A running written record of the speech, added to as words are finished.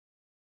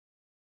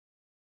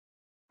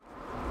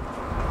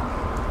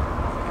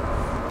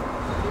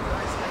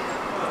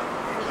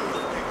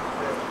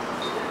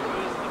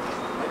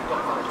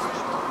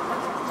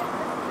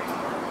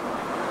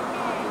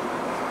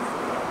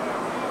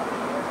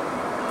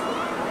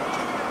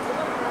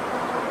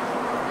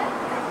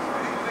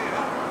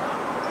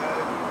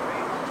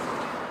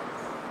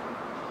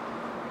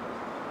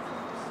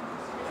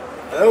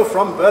Hello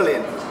from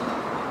Berlin.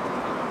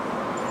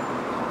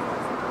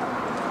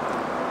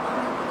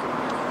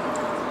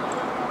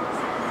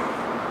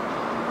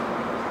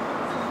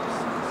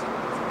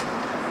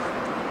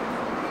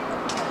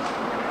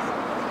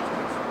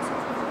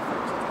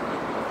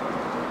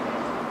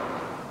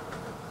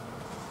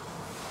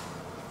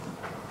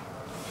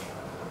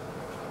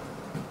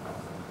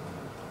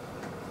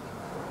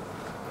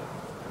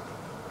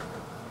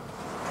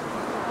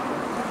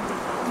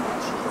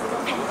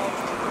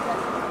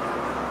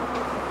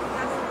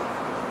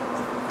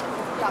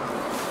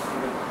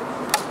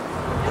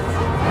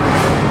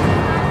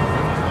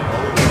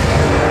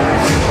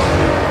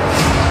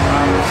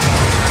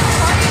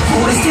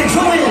 Wo ist der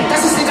Dschungel?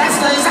 Das ist eine ganz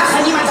neue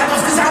Sache. Niemand hat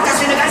uns gesagt, dass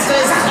wir eine ganz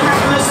neue Sache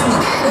machen müssen.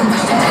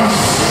 Irgendwas stimmt da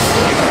nicht.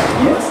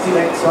 Jetzt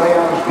direkt 2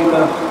 Jahre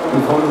später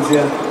bekommen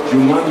wir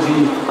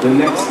Jumanji The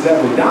Next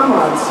Level.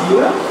 Damals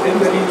hier in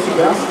Berlin zu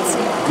Gast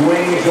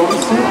Dwayne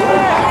Johnson.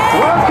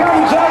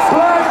 Welcome Jack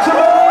Black to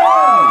Berlin!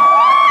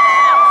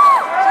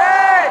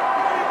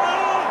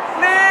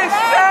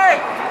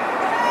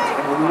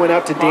 We went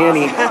out to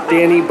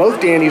Danny, both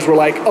Dannys were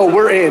like, oh,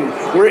 we're in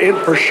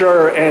for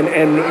sure, and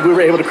we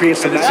were able to create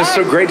some. It's just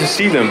so great to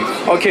see them.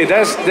 Okay,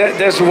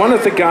 that's one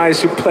of the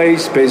guys who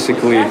plays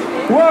basically.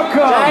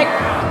 Welcome,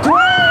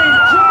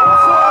 Dwayne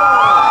Johnson!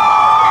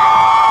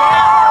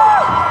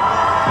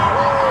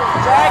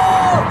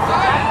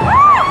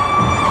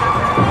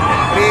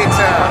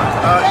 Pizza.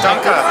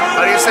 Danke.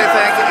 How do you say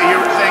thank you?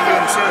 Thank you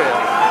in Syria.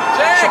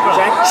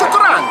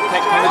 Shukran.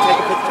 Can we take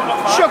a picture?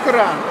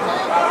 Shukran.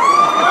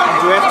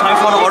 Do we have time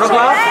for an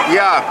autograph?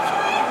 Yeah.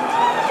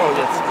 Oh,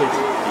 that's good.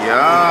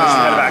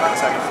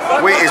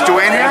 Yeah. Wait, is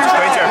Dwayne here?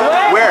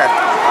 Where?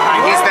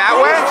 He's that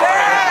way?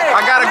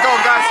 I gotta go,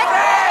 guys.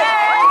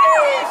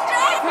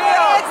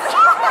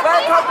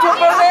 Welcome to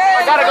Berlin!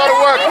 I gotta go to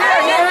work.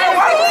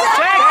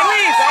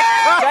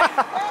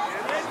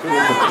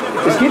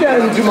 Es geht ja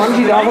in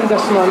Jumanji darum,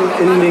 dass man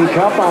in den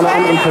Körper einer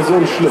anderen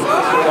Person schlüpft.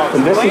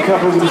 In wessen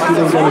Körper würdest du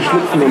denn gerne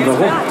schlüpfen und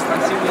warum?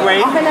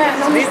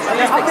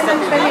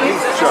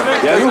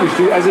 Ja, logisch.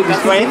 Also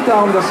es geht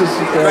darum, dass es...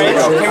 Can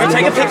we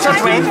take a picture,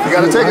 Dwayne? You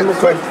gotta take it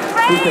quick.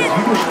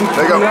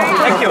 There you go.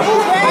 Thank you.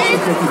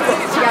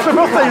 Happy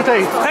birthday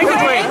today. Thank you,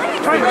 Dwayne.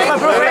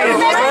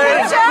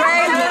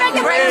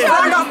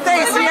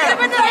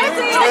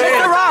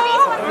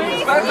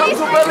 Welcome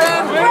to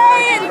Berlin.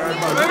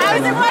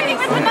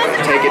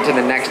 Take it to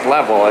the next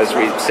level, as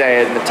we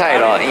say in the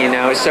title, you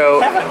know.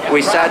 So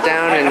we sat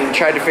down and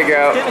tried to figure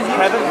out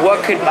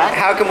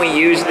how can we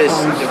use this.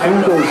 Well,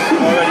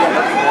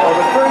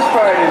 the first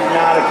part is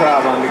not a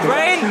problem.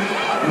 Dwayne,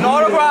 an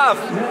autograph.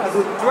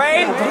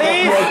 Dwayne,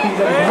 please.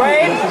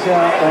 Dwayne.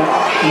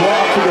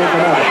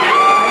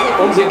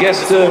 Unsere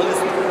Gäste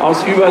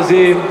aus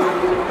Übersee,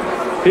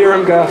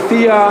 Hiram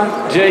Garcia,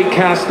 Jay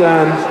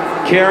Castan,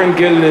 Karen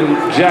Gillan,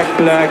 Jack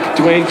Black,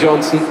 Dwayne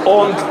Johnson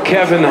und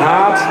Kevin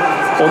Hart.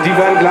 Und die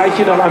werden gleich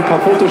hier noch ein paar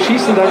Fotos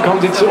schießen, dann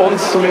kommen sie zu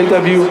uns zum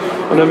Interview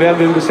und dann werden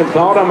wir ein bisschen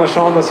plaudern, mal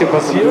schauen, was hier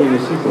passiert.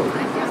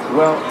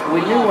 Well,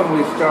 we knew when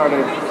we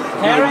started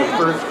doing the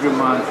first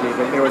Jumanji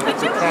that there was a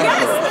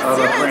potential of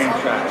a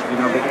franchise, you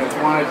know, because I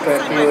wanted to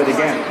feel it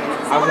again.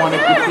 I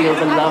wanted to feel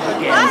the love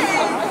again.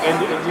 And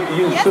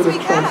you sort of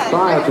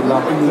transpired to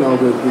love, you know,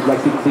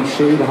 like the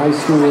cliched high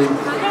school.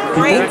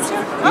 Great.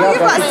 Oh, you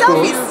brought a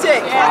selfie stick.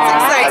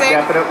 That's exciting.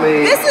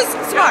 Definitely. This is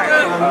smart.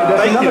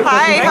 Thank you.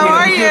 Hi, how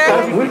are you?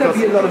 Will there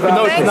be a lot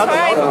about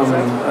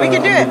We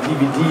can do it.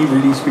 DVD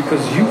release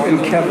because you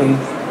and Kevin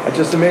are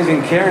just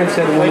amazing. Karen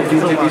said one of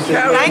these interviews.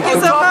 Thank you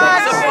so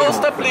much.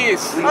 Poster,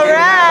 please. All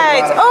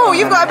right. Oh,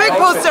 you've got a big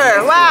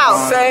poster.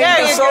 Wow.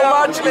 Thank you so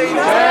much, ladies.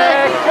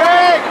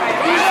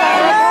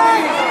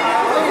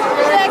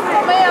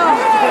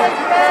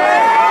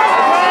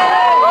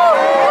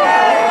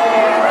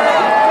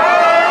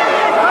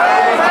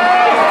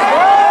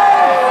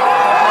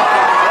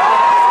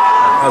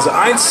 Also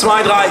 1,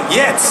 2, 3,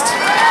 jetzt!